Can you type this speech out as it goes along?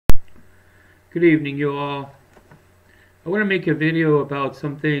Good evening, you all. I want to make a video about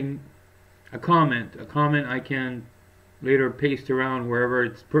something, a comment I can later paste around wherever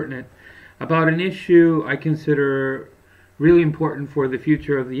it's pertinent, about an issue I consider really important for the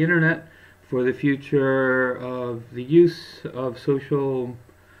future of the internet, for the future of the use of social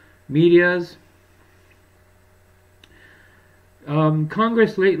medias.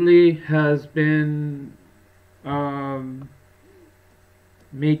 Congress lately has been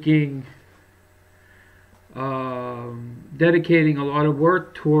making dedicating a lot of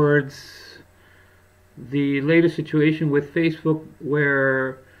work towards the latest situation with Facebook,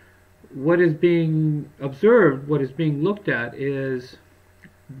 where what is being observed, what is being looked at, is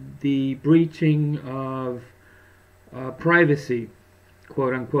the breaching of privacy,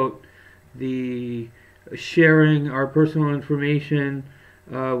 quote unquote, the sharing our personal information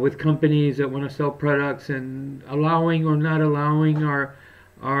with companies that want to sell products, and allowing or not allowing our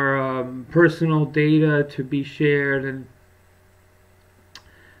personal data to be shared, and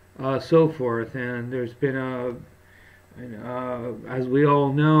so forth. And there's been as we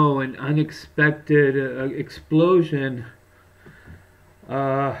all know, an unexpected explosion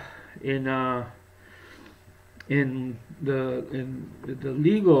in the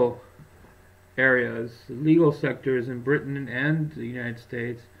legal areas, the legal sectors in Britain and the United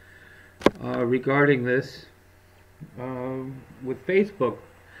States regarding this, with Facebook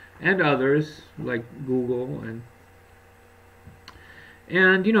and others like Google,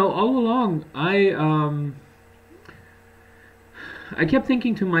 and you know, all along I kept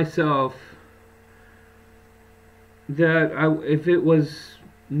thinking to myself that if it was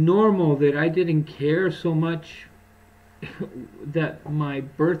normal that I didn't care so much that my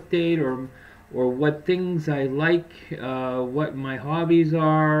birth date or what things I like, what my hobbies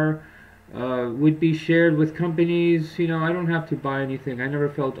are, would be shared with companies. You know, I don't have to buy anything. I never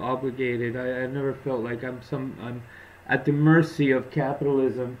felt obligated. I never felt like I'm at the mercy of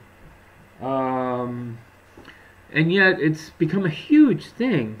capitalism. And yet it's become a huge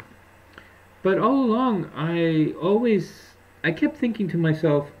thing. But all along, I kept thinking to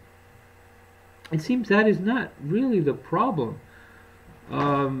myself, it seems that is not really the problem.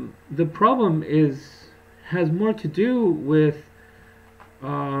 The problem has more to do with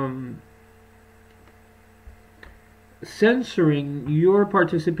censoring your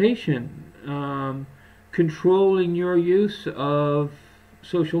participation, controlling your use of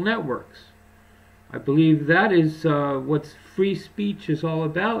social networks. I believe that is what free speech is all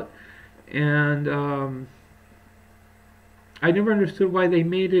about, and I never understood why they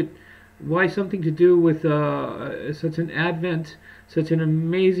made it, why something to do with such an advent, such an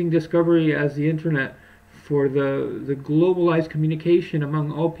amazing discovery as the internet for the globalized communication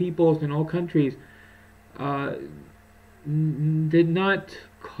among all peoples and all countries, did not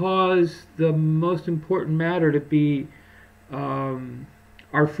cause the most important matter to be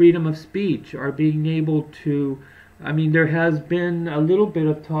our freedom of speech, our being able to, I mean, there has been a little bit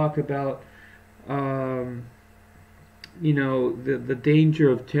of talk about you know, the danger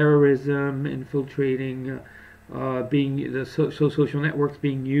of terrorism infiltrating, being the social networks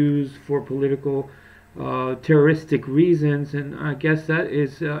being used for political terroristic reasons, and I guess that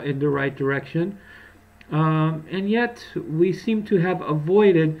is in the right direction. And yet we seem to have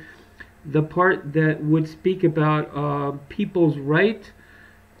avoided the part that would speak about people's right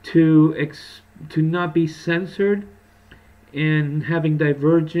to not be censored in having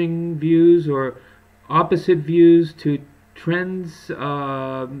diverging views or opposite views to trends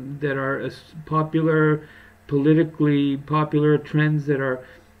that are popular, politically popular trends that are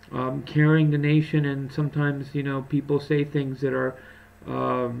carrying the nation. And sometimes, you know, people say things that are,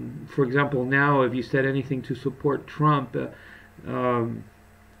 for example, now if you said anything to support Trump,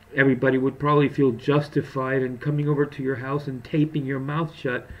 everybody would probably feel justified in coming over to your house and taping your mouth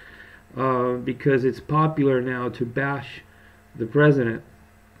shut, because it's popular now to bash the president.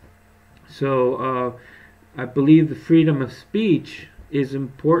 So I believe the freedom of speech is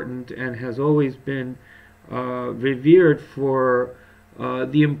important and has always been revered for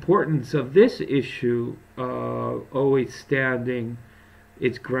the importance of this issue always standing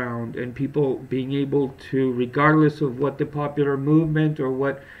its ground, and people being able to, regardless of what the popular movement or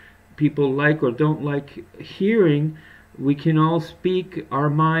what people like or don't like hearing, we can all speak our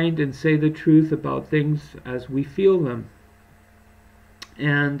mind and say the truth about things as we feel them.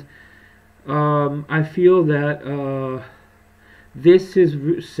 And I feel that this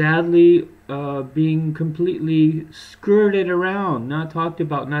is sadly being completely skirted around, not talked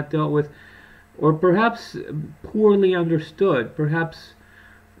about, not dealt with, or perhaps poorly understood. Perhaps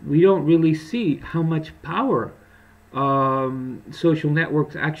we don't really see how much power social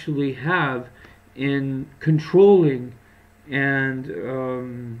networks actually have in controlling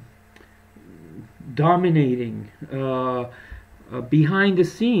and dominating behind the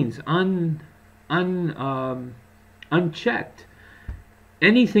scenes, unchecked.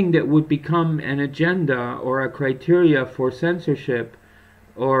 Anything that would become an agenda or a criteria for censorship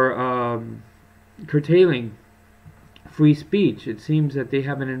or curtailing free speech. It seems that they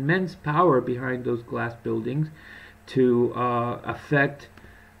have an immense power behind those glass buildings to affect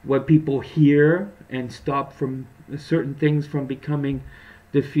what people hear and stop from certain things from becoming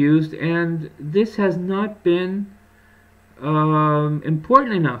diffused. And this has not been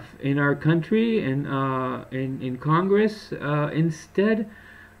important enough in our country and in Congress. Instead,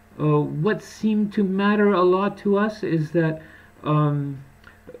 what seemed to matter a lot to us is that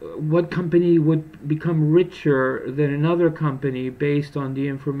what company would become richer than another company based on the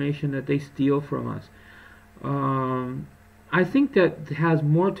information that they steal from us. I think that has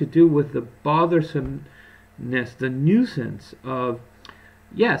more to do with the bothersomeness, the nuisance of,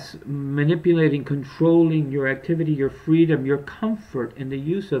 yes, manipulating, controlling your activity, your freedom, your comfort in the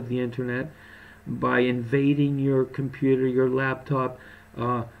use of the internet by invading your computer, your laptop,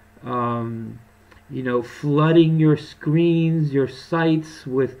 flooding your screens, your sites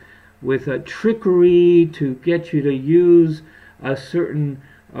with a trickery to get you to use a certain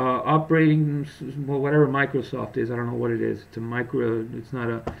operating, well, whatever Microsoft is. I don't know what it is. It's not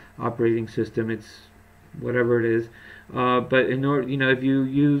a operating system. It's whatever it is. But in order, if you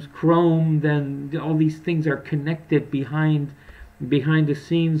use Chrome, then all these things are connected behind the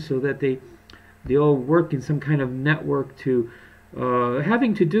scenes so that they all work in some kind of network to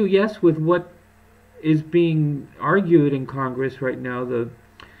having to do, yes, with what is being argued in Congress right now, the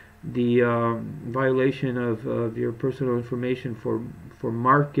violation of your personal information for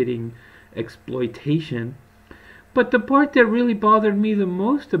marketing exploitation. But the part that really bothered me the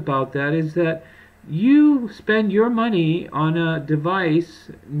most about that is that you spend your money on a device,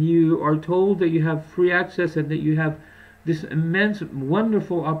 you are told that you have free access and that you have this immense,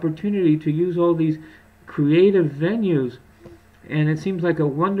 wonderful opportunity to use all these creative venues, and it seems like a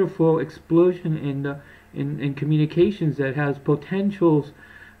wonderful explosion in communications that has potentials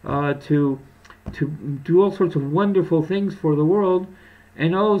to do all sorts of wonderful things for the world,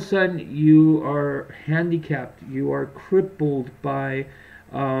 and all of a sudden you are handicapped, you are crippled by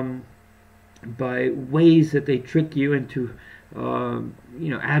ways that they trick you into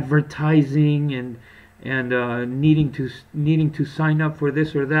advertising and needing to sign up for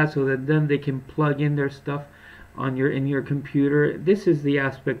this or that so that then they can plug in their stuff in your computer. This is the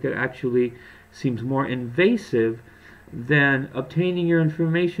aspect that actually seems more invasive than obtaining your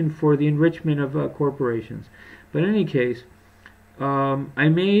information for the enrichment of corporations. But in any case, I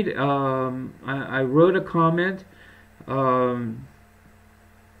wrote a comment. I'm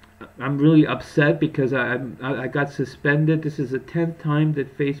really upset because I got suspended. This is the 10th time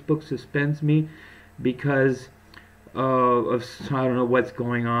that Facebook suspends me because of I don't know what's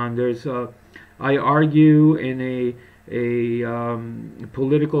going on. I argue in a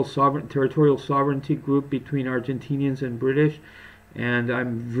political territorial sovereignty group between Argentinians and British, and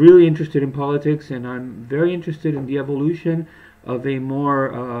I'm really interested in politics, and I'm very interested in the evolution of a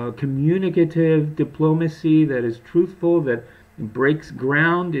more communicative diplomacy that is truthful, that breaks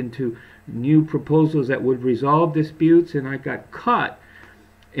ground into new proposals that would resolve disputes. And I got caught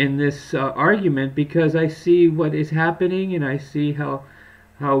in this argument because I see what is happening, and I see how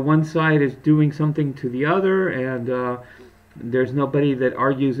one side is doing something to the other, and there's nobody that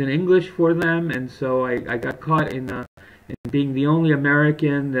argues in English for them. And so I got caught in being the only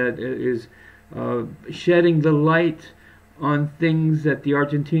American that is shedding the light on things that the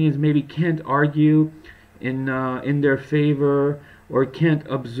Argentinians maybe can't argue in their favor, or can't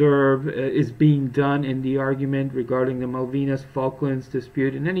observe is being done in the argument regarding the Malvinas Falklands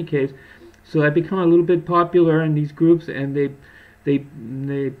dispute. In any case, so I become a little bit popular in these groups, and they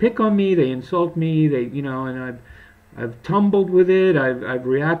pick on me, they insult me, and I've tumbled with it. I've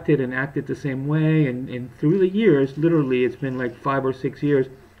reacted and acted the same way, and through the years, literally, it's been like 5 or 6 years,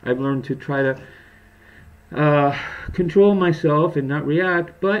 I've learned to try to control myself and not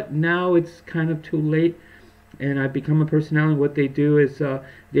react. But now it's kind of too late, and I've become a personality. What they do is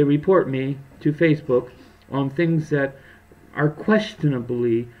they report me to Facebook on things that are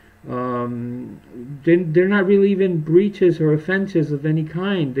questionably, they're not really even breaches or offenses of any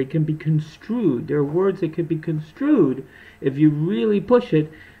kind. They can be construed. There are words that could be construed, if you really push it,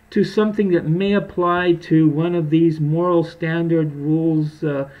 to something that may apply to one of these moral standard rules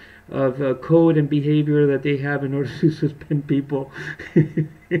code and behavior that they have in order to suspend people.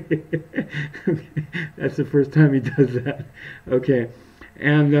 That's the first time he does that. Okay,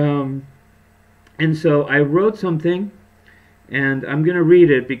 and so I wrote something, and I'm going to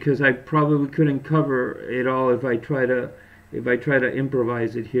read it because I probably couldn't cover it all if I try to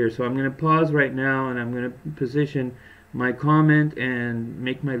improvise it here. So I'm going to pause right now, and I'm going to position my comment and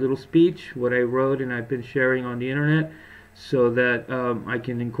make my little speech, what I wrote and I've been sharing on the internet, so that I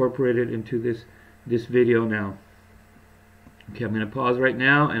can incorporate it into this video now. Okay, I'm going to pause right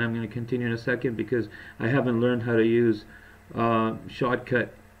now, and I'm going to continue in a second because I haven't learned how to use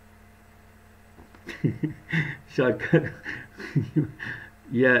shortcut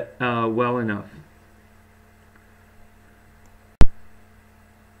yet well enough.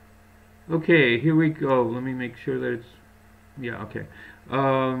 Okay, here we go. Let me make sure that it's, yeah, okay.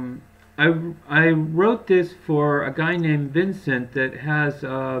 I wrote this for a guy named Vincent that has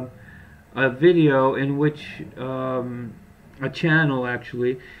a video in which, a channel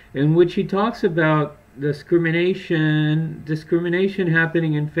actually, in which he talks about discrimination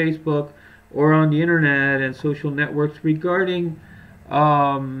happening in Facebook or on the internet and social networks regarding,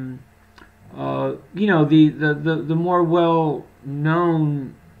 you know, the more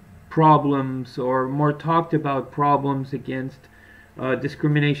well-known problems or more talked about problems against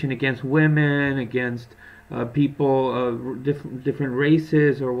discrimination against women, against people of different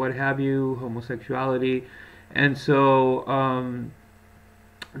races or what have you, homosexuality. And so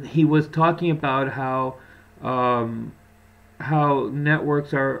he was talking about how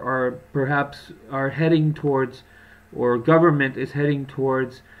networks are perhaps heading towards, or government is heading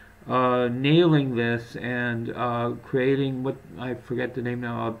towards nailing this and creating what, I forget the name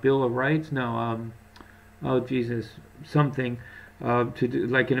now, a Bill of Rights? No, oh Jesus, something to do,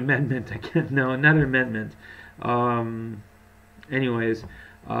 like an amendment. I can't, no, not an amendment. Anyways,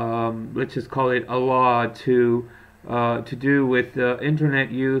 let's just call it a law to do with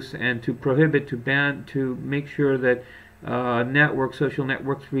internet use and to prohibit, to ban, to make sure that social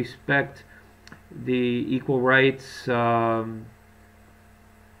networks respect the equal rights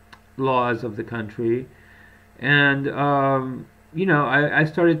laws of the country. And you know, I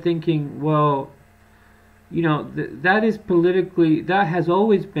started thinking, well, you know, that is politically, that has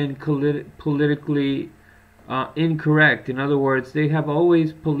always been politically incorrect. In other words, they have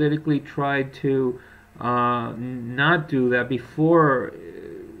always politically tried to not do that before,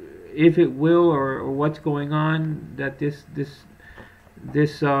 if it will, or what's going on that this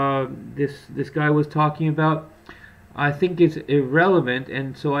guy was talking about, I think it's irrelevant.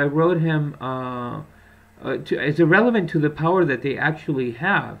 And so I wrote him, it's irrelevant to the power that they actually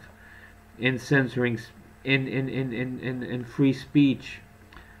have in censoring, in free speech,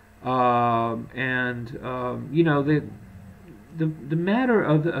 and you know, the matter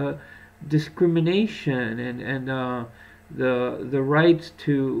of discrimination and the rights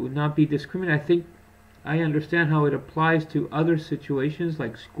to not be discriminated. I think I understand how it applies to other situations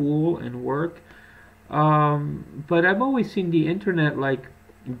like school and work, but I've always seen the internet like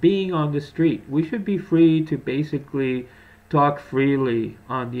being on the street. We should be free to basically talk freely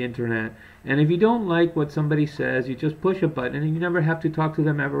on the internet, and if you don't like what somebody says, you just push a button and you never have to talk to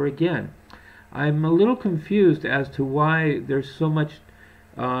them ever again. I'm a little confused as to why there's so much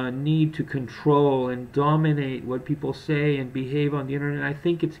need to control and dominate what people say and behave on the internet. I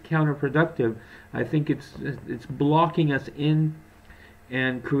think it's counterproductive. I think it's blocking us in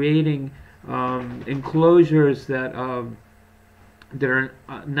and creating enclosures that are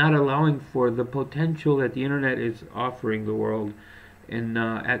not allowing for the potential that the internet is offering the world in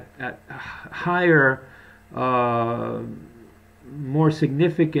at higher, more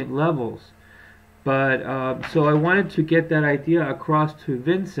significant levels. But so I wanted to get that idea across to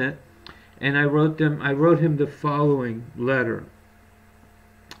Vincent, and I wrote him the following letter.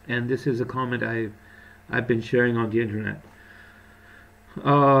 And this is a comment I've been sharing on the internet.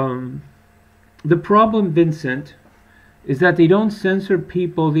 The problem, Vincent, is that they don't censor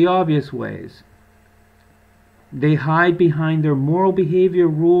people the obvious ways. They hide behind their moral behavior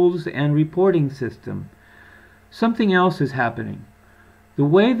rules and reporting system. Something else is happening. The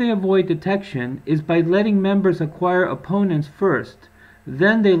way they avoid detection is by letting members acquire opponents first.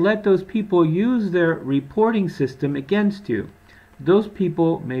 Then they let those people use their reporting system against you. Those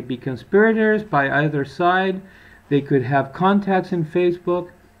people may be conspirators by either side. They could have contacts in Facebook.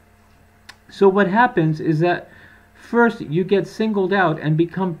 So what happens is that first you get singled out and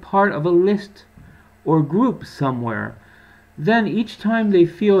become part of a list or group somewhere. Then each time they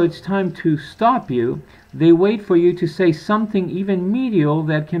feel it's time to stop you, they wait for you to say something even medial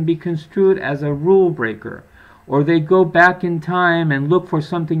that can be construed as a rule breaker, or they go back in time and look for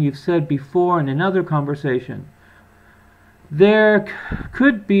something you've said before in another conversation. There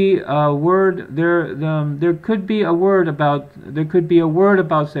could be a word there could be a word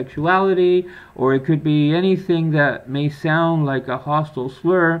about sexuality, or it could be anything that may sound like a hostile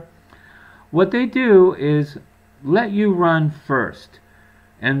slur. What they do is let you run first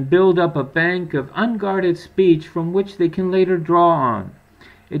and build up a bank of unguarded speech from which they can later draw on.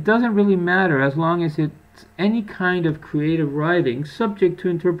 It doesn't really matter as long as it's any kind of creative writing subject to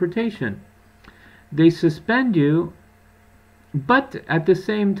interpretation. They suspend you, but at the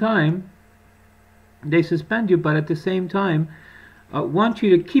same time, want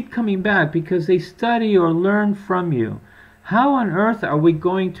you to keep coming back because they study or learn from you. How on earth are we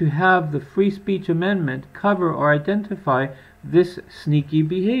going to have the Free Speech Amendment cover or identify this sneaky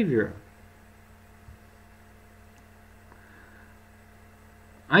behavior?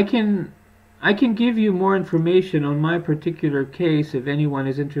 I can give you more information on my particular case if anyone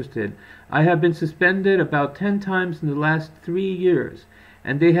is interested. I have been suspended about 10 times in the last 3 years,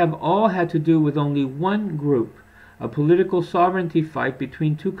 and they have all had to do with only one group, a political sovereignty fight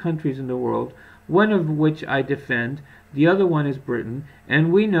between two countries in the world, one of which I defend, the other one is Britain,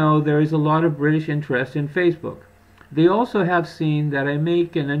 and we know there is a lot of British interest in Facebook. They also have seen that I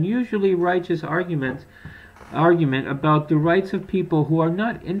make an unusually righteous argument about the rights of people who are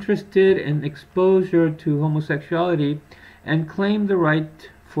not interested in exposure to homosexuality and claim the right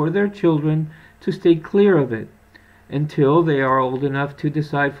for their children to stay clear of it until they are old enough to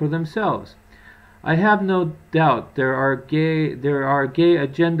decide for themselves. I have no doubt there are gay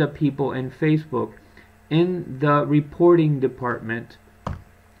agenda people in Facebook in the reporting department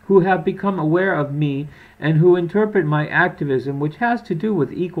who have become aware of me and who interpret my activism, which has to do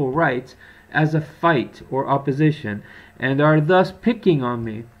with equal rights, as a fight or opposition, and are thus picking on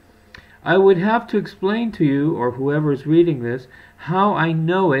me. I would have to explain to you, or whoever is reading this, how I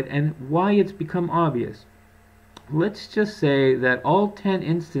know it and why it's become obvious. Let's just say that all 10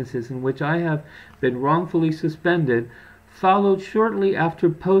 instances in which I have been wrongfully suspended followed shortly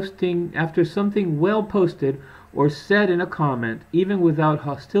after something well posted or said in a comment, even without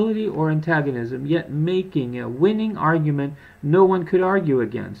hostility or antagonism, yet making a winning argument no one could argue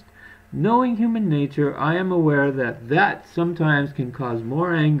against. Knowing human nature, I am aware that sometimes can cause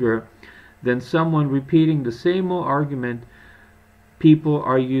more anger than someone repeating the same old argument people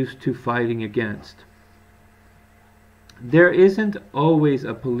are used to fighting against. There isn't always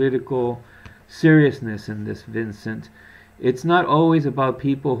a political seriousness in this, Vincent. It's not always about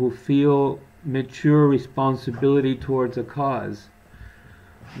people who feel mature responsibility towards a cause.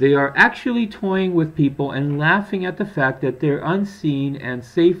 They are actually toying with people and laughing at the fact that they're unseen and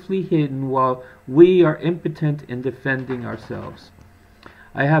safely hidden while we are impotent in defending ourselves.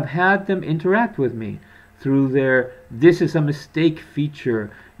 I have had them interact with me through their "this is a mistake"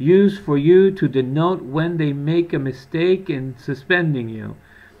 feature, used for you to denote when they make a mistake in suspending you.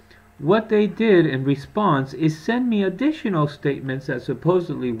 What they did in response is send me additional statements that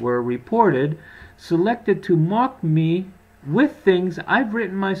supposedly were reported, selected to mock me with things I've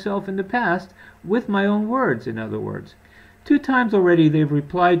written myself in the past, with my own words, in other words. 2 times already they've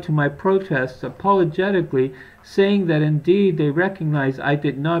replied to my protests apologetically, saying that indeed they recognize I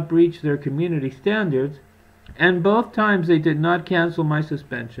did not breach their community standards, and both times they did not cancel my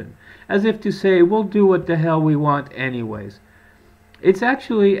suspension, as if to say, we'll do what the hell we want anyways. It's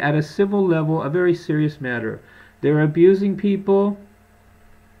actually, at a civil level, a very serious matter. They're abusing people,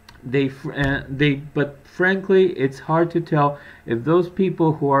 but frankly, it's hard to tell if those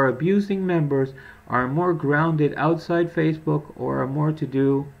people who are abusing members are more grounded outside Facebook or are more to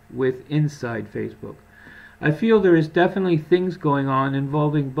do with inside Facebook. I feel there is definitely things going on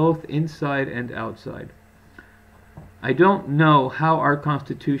involving both inside and outside. I don't know how our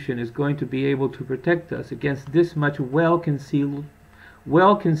Constitution is going to be able to protect us against this much well-concealed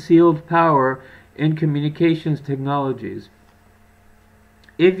power in communications technologies.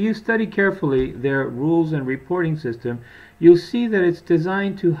 If you study carefully their rules and reporting system, you'll see that it's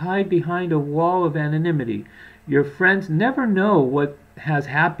designed to hide behind a wall of anonymity. Your friends never know what has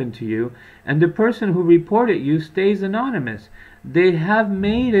happened to you, and the person who reported you stays anonymous. They have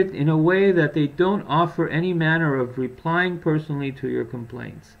made it in a way that they don't offer any manner of replying personally to your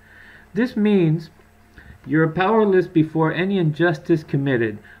complaints. This means you're powerless before any injustice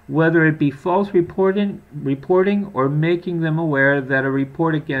committed, whether it be false reporting or making them aware that a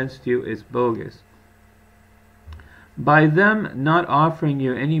report against you is bogus. By them not offering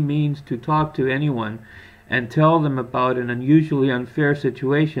you any means to talk to anyone and tell them about an unusually unfair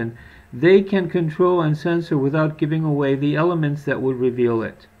situation, they can control and censor without giving away the elements that would reveal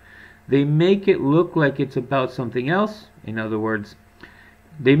it. They make it look like it's about something else. In other words,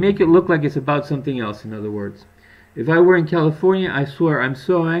 they make it look like it's about something else. In other words, if I were in California, I swear I'm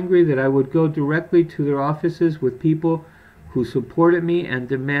so angry that I would go directly to their offices with people who supported me and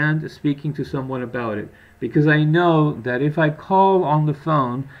demand speaking to someone about it. Because I know that if I call on the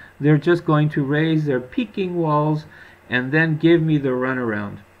phone, they're just going to raise their peaking walls and then give me the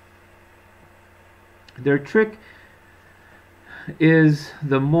runaround. Their trick is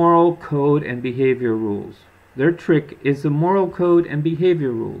the moral code and behavior rules. Their trick is the moral code and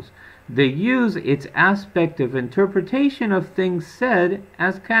behavior rules. They use its aspect of interpretation of things said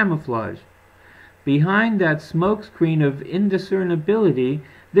as camouflage. Behind that smokescreen of indiscernibility,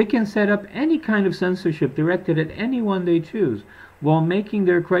 they can set up any kind of censorship directed at anyone they choose, while making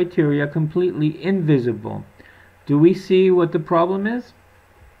their criteria completely invisible. Do we see what the problem is?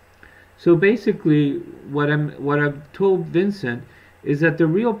 So basically, what I've told Vincent is that the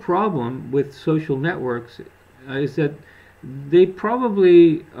real problem with social networks is that they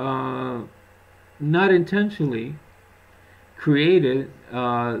probably not intentionally created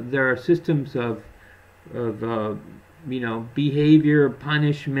their systems of behavior,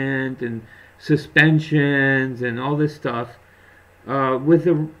 punishment, and suspensions, and all this stuff with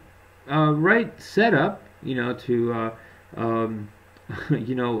the right setup, to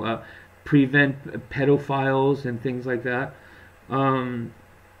prevent pedophiles and things like that. And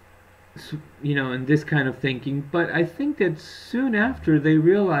this kind of thinking. But I think that soon after they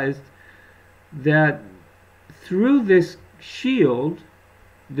realized that through this shield,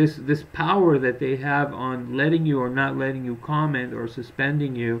 this power that they have on letting you or not letting you comment, or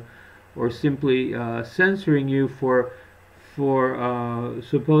suspending you, or simply censoring you for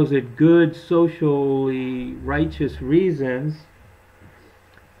supposed good, socially righteous reasons,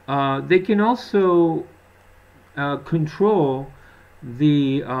 they can also control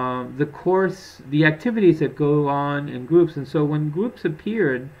the activities that go on in groups. And so when groups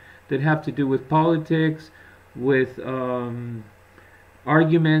appeared that have to do with politics, with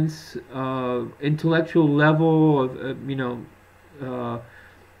arguments, intellectual level of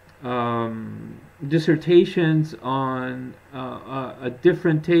dissertations on a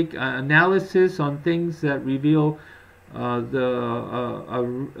different take, analysis on things that reveal a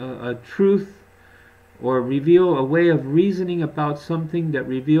truth, or reveal a way of reasoning about something that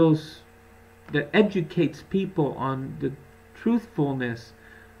educates people on the truthfulness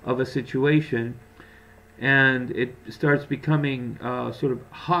of a situation, and it starts becoming sort of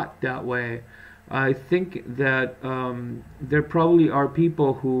hot that way. I think that there probably are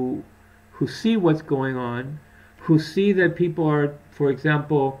people who see what's going on, who see that people are, for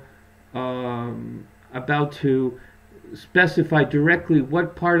example, about to specify directly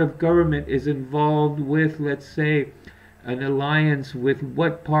what part of government is involved with, let's say, an alliance with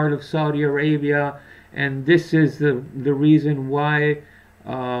what part of Saudi Arabia, and this is the reason why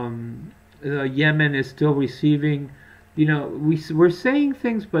Yemen is still receiving. We're saying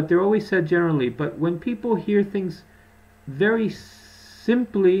things, but they're always said generally. But when people hear things very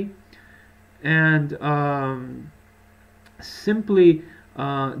simply and simply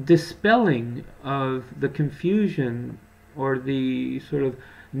dispelling of the confusion or the sort of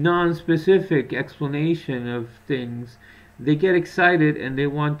non-specific explanation of things, they get excited and they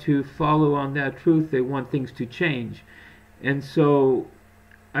want to follow on that truth. They want things to change. And so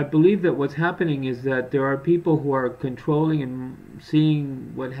I believe that what's happening is that there are people who are controlling and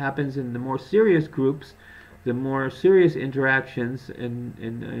seeing what happens in the more serious groups, the more serious interactions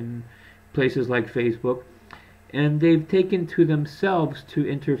in places like Facebook, and they've taken to themselves to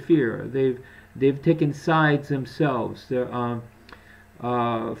interfere. They've taken sides themselves. For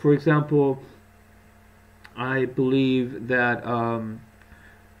example, I believe that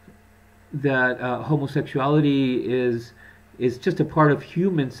homosexuality is just a part of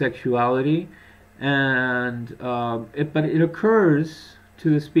human sexuality, and but it occurs to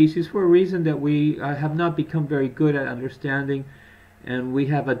the species for a reason that we have not become very good at understanding, and we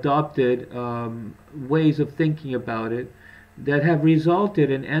have adopted ways of thinking about it that have resulted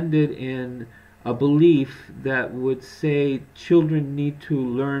and ended in a belief that would say children need to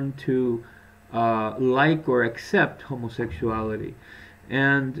learn to like or accept homosexuality.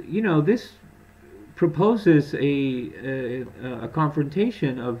 And this proposes a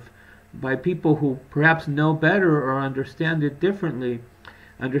confrontation by people who perhaps know better or understand it differently,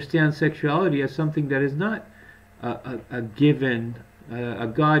 understand sexuality as something that is not a given, a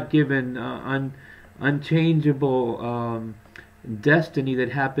God-given, unchangeable destiny that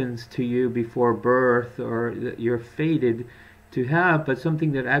happens to you before birth, or that you're fated to have, but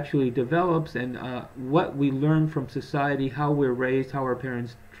something that actually develops, and what we learn from society, how we're raised, how our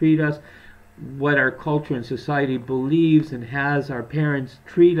parents treat us, what our culture and society believes and has our parents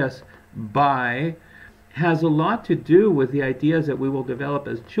treat us by, has a lot to do with the ideas that we will develop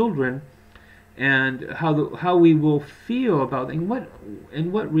as children, and how we will feel about, and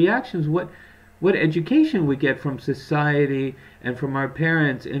what reactions, what education we get from society and from our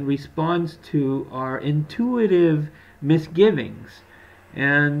parents in response to our intuitive misgivings.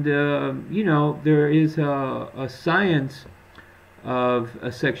 And there is a science of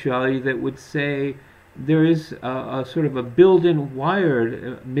a sexuality that would say there is a sort of a built-in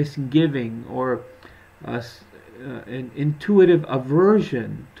wired misgiving, or an intuitive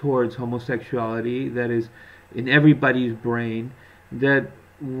aversion towards homosexuality that is in everybody's brain, that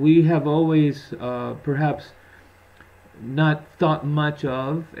we have always perhaps not thought much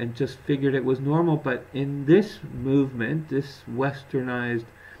of and just figured it was normal. But in this movement, this Western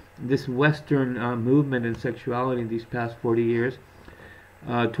movement in sexuality in these past 40 years,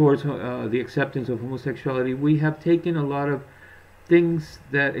 towards the acceptance of homosexuality, we have taken a lot of things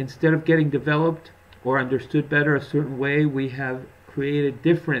that, instead of getting developed or understood better a certain way, we have created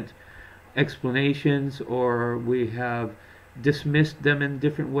different explanations, or we have dismissed them in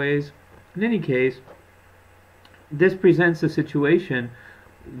different ways. In any case, this presents a situation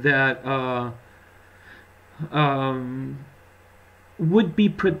that would be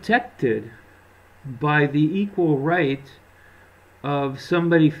protected by the equal right of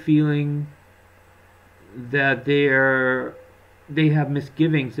somebody feeling that they have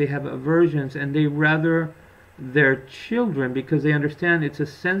misgivings, they have aversions, and they rather their children, because they understand it's a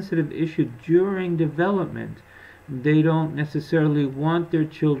sensitive issue during development. They don't necessarily want their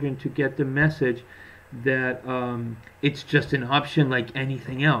children to get the message that it's just an option like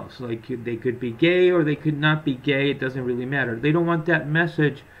anything else. Like, they could be gay or they could not be gay, it doesn't really matter. They don't want that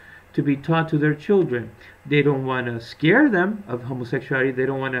message to be taught to their children. They don't want to scare them of homosexuality. They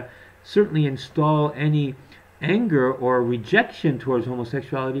don't want to certainly install any anger or rejection towards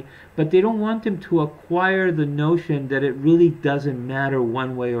homosexuality, but they don't want them to acquire the notion that it really doesn't matter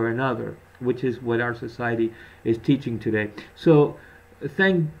one way or another, which is what our society is teaching today. So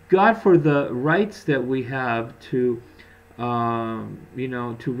thank God for the rights that we have to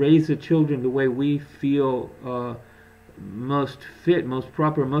to raise the children the way we feel most fit, most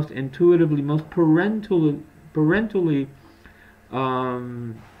proper, most intuitively, most parentally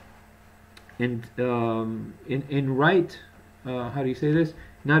in right, how do you say this?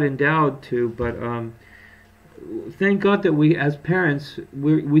 Not endowed to, but thank God that we, as parents,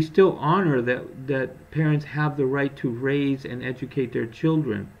 we still honor that parents have the right to raise and educate their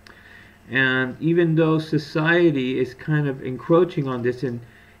children. And even though society is kind of encroaching on this and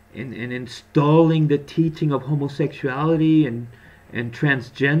installing the teaching of homosexuality and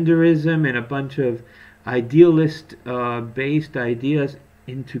transgenderism and a bunch of idealist based ideas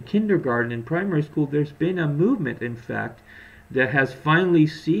into kindergarten and primary school, there's been a movement, in fact, that has finally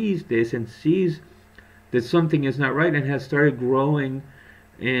seized this and sees that something is not right, and has started growing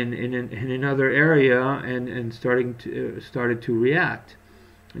in another area and started to react.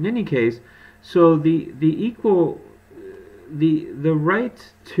 In any case, so the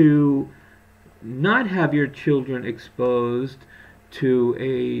right to not have your children exposed to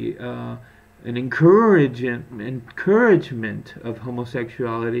an encouragement of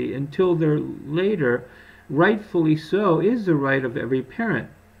homosexuality until they're later, rightfully so, is the right of every parent.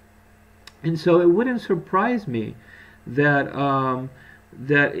 And so it wouldn't surprise me that one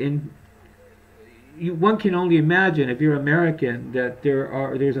can only imagine, if you're American, that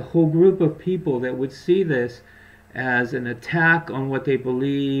there's a whole group of people that would see this as an attack on what they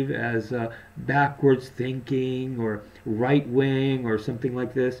believe, as backwards thinking or right wing or something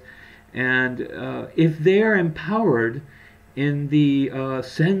like this. And if they're empowered in the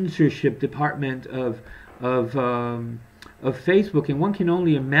censorship department of Facebook, and one can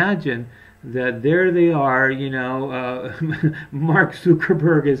only imagine that there they are, Mark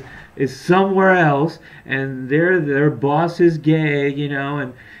Zuckerberg is somewhere else, and their boss is gay,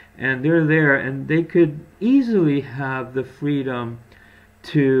 and they're there, and they could easily have the freedom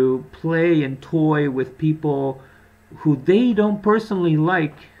to play and toy with people who they don't personally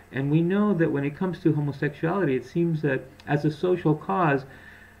like. And we know that when it comes to homosexuality, it seems that as a social cause,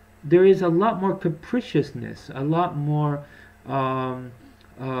 there is a lot more capriciousness, a lot more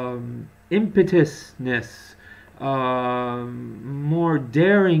impetusness, more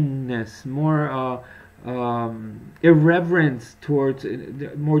daringness, more irreverence towards,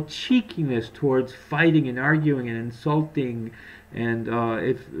 more cheekiness towards fighting and arguing and insulting. And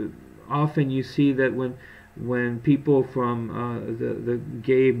if often you see that when when people from the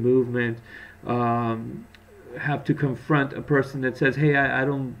gay movement have to confront a person that says, "Hey,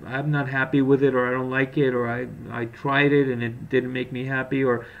 I'm not happy with it, or I don't like it, or I tried it and it didn't make me happy,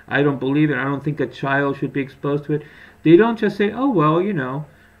 or I don't believe it. I don't think a child should be exposed to it." They don't just say, "Oh well,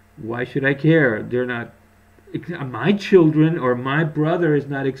 why should I care? They're not my children, or my brother is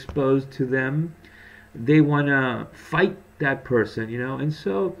not exposed to them." They want to fight that person, and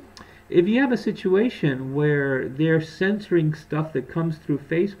so if you have a situation where they're censoring stuff that comes through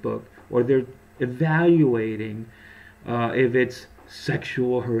Facebook, or they're evaluating if it's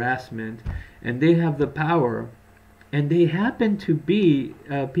sexual harassment, and they have the power, and they happen to be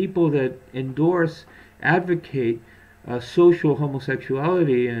people that endorse, advocate social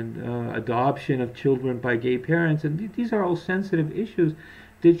homosexuality and adoption of children by gay parents, and these are all sensitive issues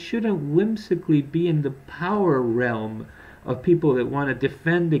that shouldn't whimsically be in the power realm of people that want to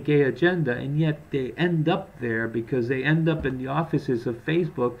defend the gay agenda, and yet they end up there because they end up in the offices of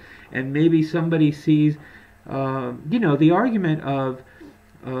Facebook, and maybe somebody sees, the argument of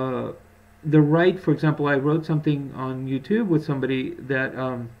the right. For example, I wrote something on YouTube with somebody that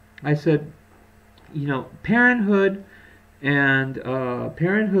I said, parenthood and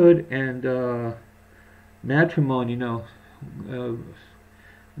matrimony,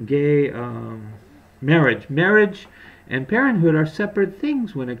 gay marriage and parenthood are separate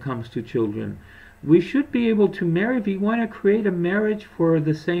things when it comes to children. We should be able to marry. If you want to create a marriage for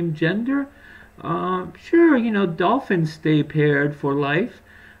the same gender, sure, dolphins stay paired for life.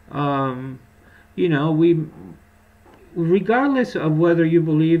 We, regardless of whether you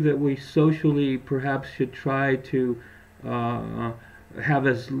believe that we socially perhaps should try to have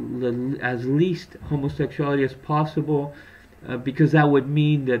as least homosexuality as possible, because that would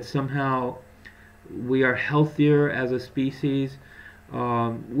mean that somehow we are healthier as a species,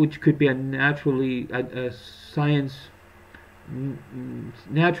 which could be a natural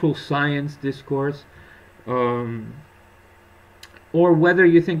science discourse, or whether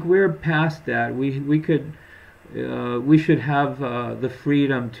you think we're past that. We should have the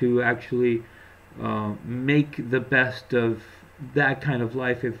freedom to actually make the best of that kind of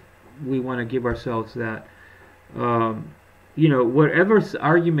life if we want to give ourselves that. Whatever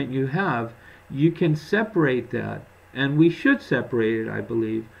argument you have, you can separate that, and we should separate it, I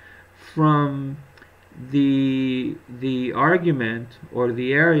believe, from the argument or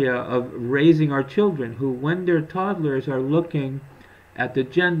the area of raising our children, who, when they're toddlers, are looking at the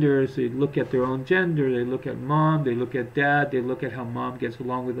genders. They look at their own gender, they look at mom, they look at dad, they look at how mom gets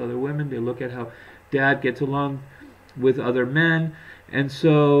along with other women, they look at how dad gets along with other men. And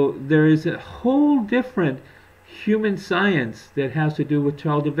so there is a whole different human science that has to do with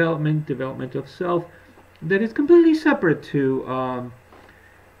child development of self, that is completely separate to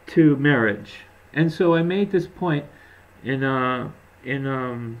marriage. And so I made this point in a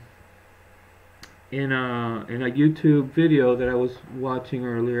YouTube video that I was watching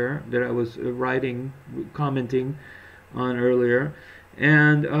earlier, that I was commenting on earlier,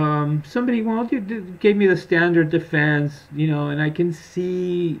 and somebody gave me the standard defense, and I can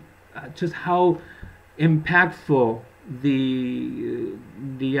see just how impactful the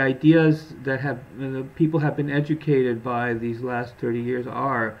ideas that people have been educated by these last 30 years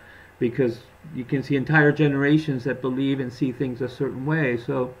are, because you can see entire generations that believe and see things a certain way.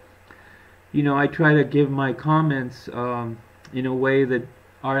 So I try to give my comments in a way that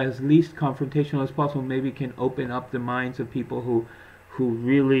are as least confrontational as possible, maybe can open up the minds of people who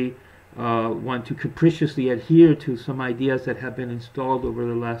really want to capriciously adhere to some ideas that have been installed over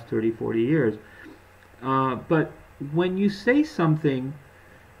the last 30-40 years. But when you say something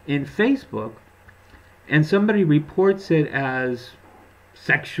in Facebook and somebody reports it as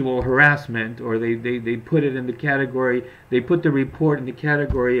sexual harassment, or they put it in the category, they put the report in the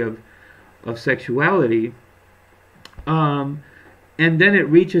category of sexuality, and then it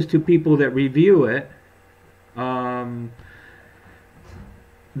reaches to people that review it,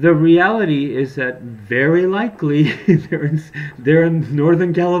 the reality is that very likely they're in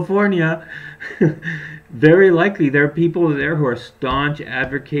Northern California. Very likely there are people there who are staunch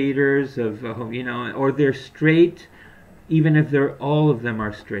advocates of, or they're straight, even if all of them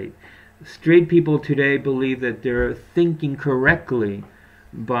are straight. Straight people today believe that they're thinking correctly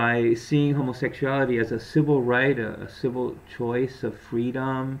by seeing homosexuality as a civil right, a civil choice of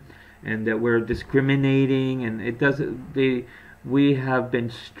freedom, and that we're discriminating, and we have been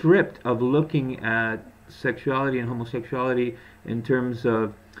stripped of looking at sexuality and homosexuality in terms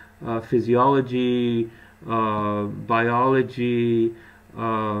of physiology, biology,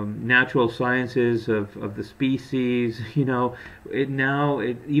 natural sciences of the species. Even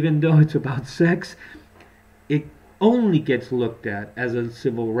though it's about sex, it only gets looked at as a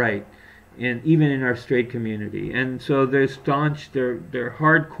civil right, and even in our straight community. And so they're staunch, they're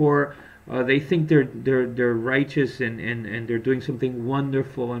hardcore. They think they're righteous, and they're doing something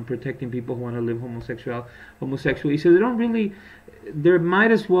wonderful and protecting people who want to live homosexually. So they don't really, they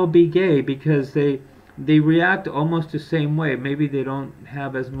might as well be gay, because they react almost the same way. Maybe they don't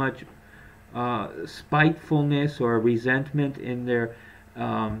have as much spitefulness or resentment in their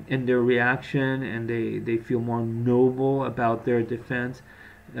reaction, and they feel more noble about their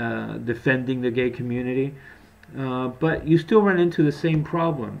defending the gay community. But you still run into the same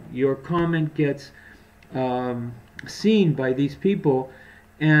problem. Your comment gets seen by these people,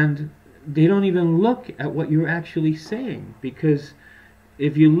 and they don't even look at what you're actually saying, because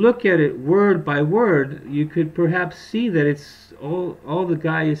if you look at it word by word, you could perhaps see that it's all the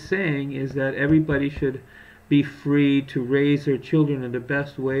guy is saying is that everybody should be free to raise their children in the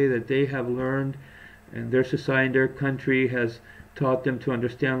best way that they have learned, and their society, their country has taught them to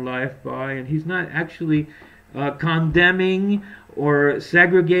understand life by. And he's not actually condemning or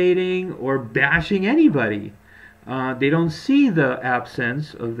segregating or bashing anybody. They don't see the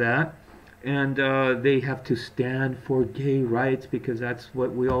absence of that, and they have to stand for gay rights, because that's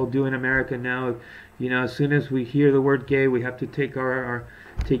what we all do in America now. You know, as soon as we hear the word gay, we have to take out our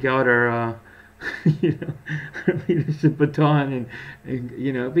you know, our leadership baton, and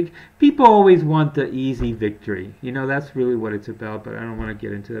you know, people always want the easy victory. You know, that's really what it's about. But I don't want to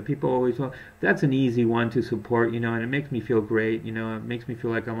get into that. People always want, that's an easy one to support. You know, and it makes me feel great. You know, it makes me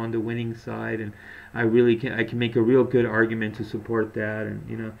feel like I'm on the winning side, and I can make a real good argument to support that. And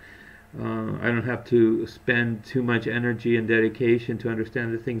you know, I don't have to spend too much energy and dedication to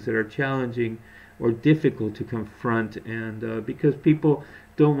understand the things that are challenging or difficult to confront, and because people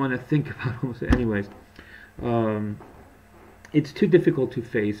don't want to think about it. Anyways, it's too difficult to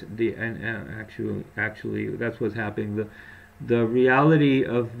face actually that's what's happening. The reality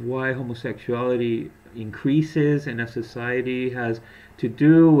of why homosexuality increases in a society has to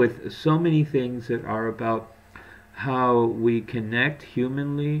do with so many things that are about how we connect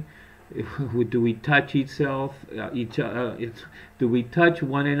humanly. Do we touch do we touch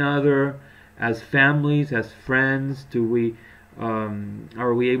one another as families, as friends?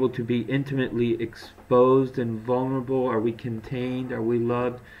 Are we able to be intimately exposed and vulnerable? Are we contained? Are we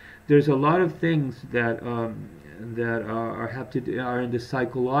loved? There's a lot of things that are in the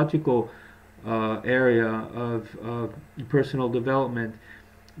psychological area of personal development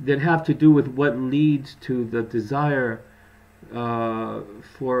that have to do with what leads to the desire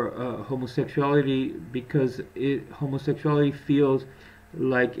for homosexuality, because homosexuality feels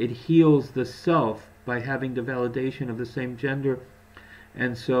like it heals the self by having the validation of the same gender.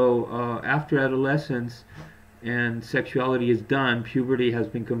 And so after adolescence and sexuality is done, puberty has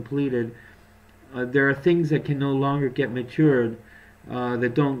been completed, there are things that can no longer get matured,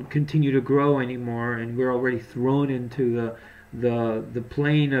 that don't continue to grow anymore, and we're already thrown into the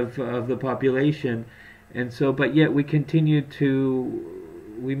plane of the population. And so, but yet we continue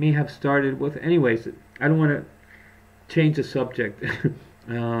we may have started with, anyways, I don't want to change the subject.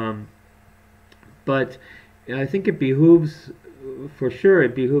 But I think it behooves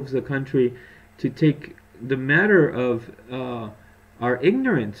the country to take the matter of our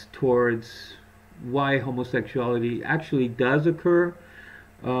ignorance towards why homosexuality actually does occur.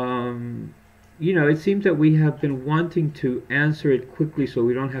 You know, it seems that we have been wanting to answer it quickly so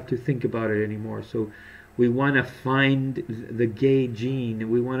we don't have to think about it anymore. So we want to find the gay gene,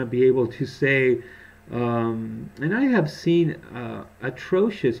 and we want to be able to say, and I have seen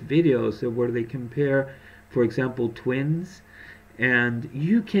atrocious videos where they compare, for example, twins, and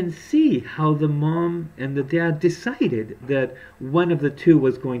you can see how the mom and the dad decided that one of the two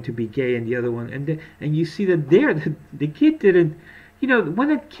was going to be gay and the other one, and you see that the kid didn't. You know,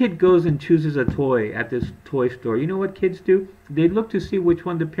 when a kid goes and chooses a toy at this toy store, you know what kids do? They look to see which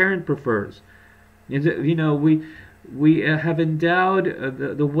one the parent prefers. You know, we have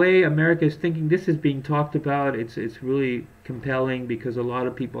endowed the way America is thinking. This is being talked about. It's really compelling, because a lot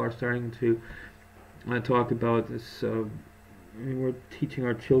of people are starting to talk about this. I mean, we're teaching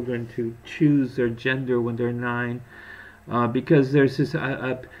our children to choose their gender when they're 9, because there's this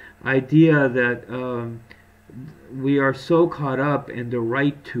idea that we are so caught up in the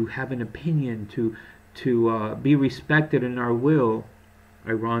right to have an opinion, to be respected in our will,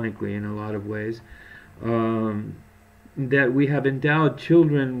 ironically in a lot of ways, that we have endowed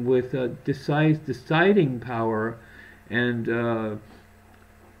children with deciding power, and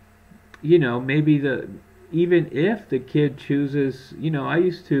you know, maybe even if the kid chooses, you know, I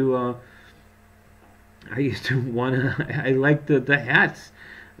used to want to, I liked the hats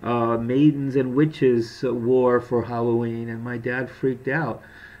maidens and witches wore for Halloween, and my dad freaked out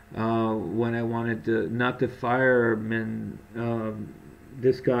when I wanted not the firemen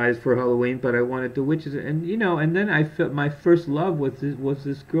disguise for Halloween, but I wanted the witches. And and then I felt my first love was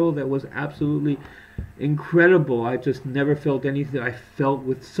this girl that was absolutely incredible. I just never felt anything I felt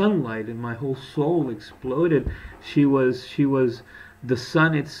with sunlight, and my whole soul exploded. She was the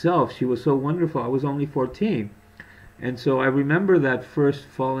sun itself. She was so wonderful. I was only 14. And so I remember that first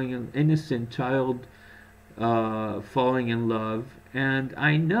innocent child falling in love, and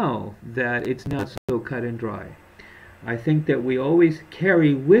I know that it's not so cut and dry. I think that we always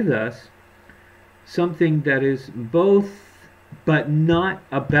carry with us something that is both, but not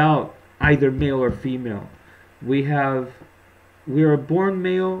about either male or female. We're born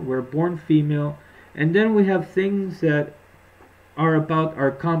male, we're born female, and then we have things that are about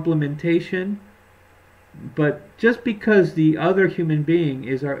our complementation. But just because the other human being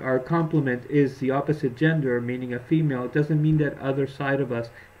is our complement is the opposite gender, meaning a female, it doesn't mean that other side of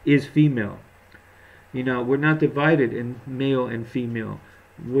us is female. We're not divided in male and female.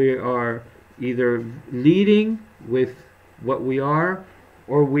 We are either leading with what we are,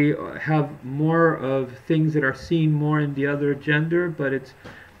 or we have more of things that are seen more in the other gender, but it's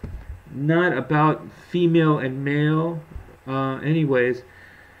not about female and male. Anyways,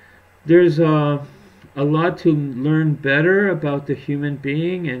 there's a lot to learn better about the human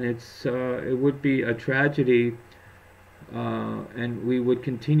being, and it would be a tragedy, and we would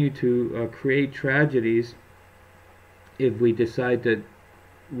continue to create tragedies if we decide that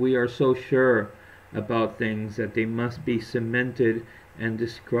we are so sure about things that they must be cemented and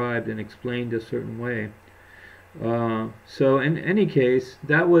described and explained a certain way. So in any case,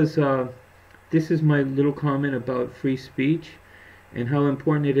 this is my little comment about free speech and how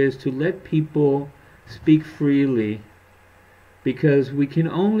important it is to let people speak freely, because we can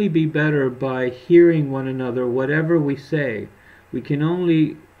only be better by hearing one another. Whatever we say, we can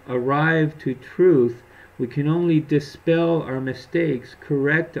only arrive to truth, we can only dispel our mistakes,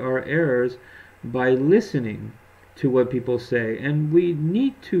 correct our errors by listening to what people say. And we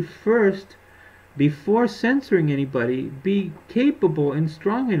need to first, before censoring anybody, be capable and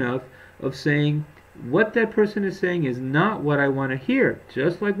strong enough of saying, what that person is saying is not what I want to hear.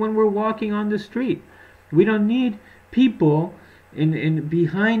 Just like when we're walking on the street, we don't need people in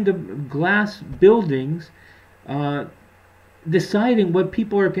behind the glass buildings deciding what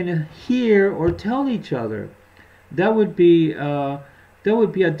people are going to hear or tell each other. That would be a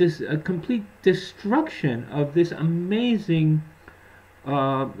complete destruction of this amazing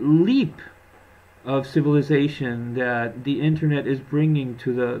leap of civilization that the internet is bringing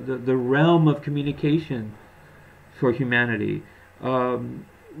to the realm of communication for humanity.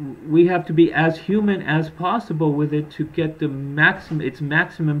 We have to be as human as possible with it to get its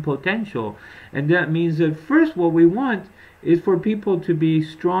maximum potential. And that means that first what we want is for people to be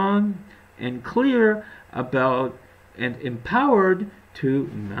strong and clear about and empowered to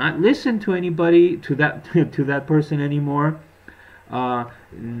not listen to anybody, to that person anymore.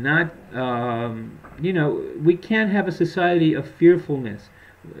 We can't have a society of fearfulness.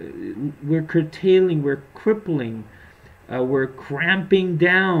 We're curtailing, we're crippling, we're cramping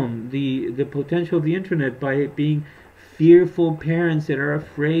down the potential of the internet by being fearful parents that are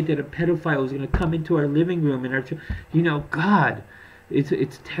afraid that a pedophile is going to come into our living room and God,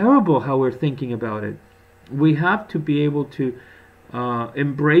 it's terrible how we're thinking about it. We have to be able to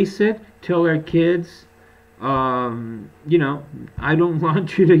embrace it, tell our kids, I don't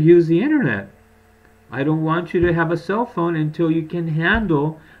want you to use the internet. I don't want you to have a cell phone until you can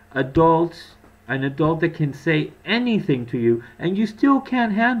handle an adult that can say anything to you, and you still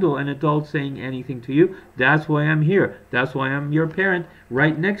can't handle an adult saying anything to you. That's why I'm here. That's why I'm your parent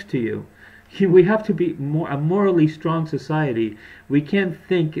right next to you. We have to be a morally strong society. We can't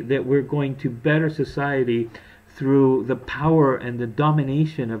think that we're going to better society through the power and the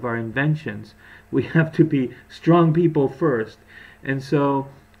domination of our inventions. We have to be strong people first. And so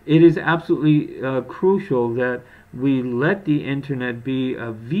it is absolutely crucial that we let the internet be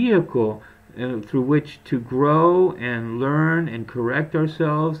a vehicle through which to grow and learn and correct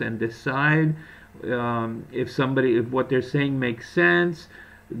ourselves and decide if what they're saying makes sense,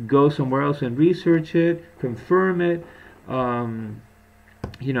 go somewhere else and research it, confirm it,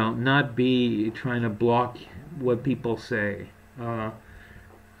 not be trying to block what people say.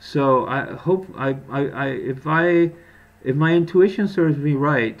 So I hope if my intuition serves me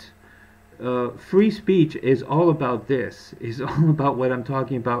right, free speech is all about this. Is all about what I'm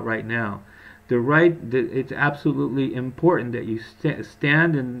talking about right now. It's absolutely important that you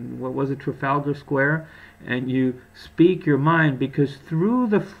stand in, what was it, Trafalgar Square, and you speak your mind, because through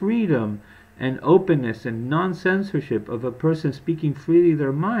the freedom and openness and non-censorship of a person speaking freely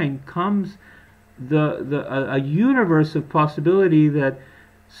their mind comes a universe of possibility that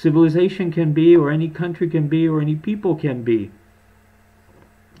civilization can be, or any country can be, or any people can be.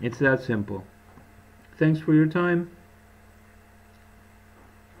 It's that simple. Thanks for your time.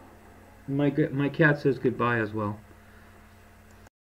 My cat says goodbye as well.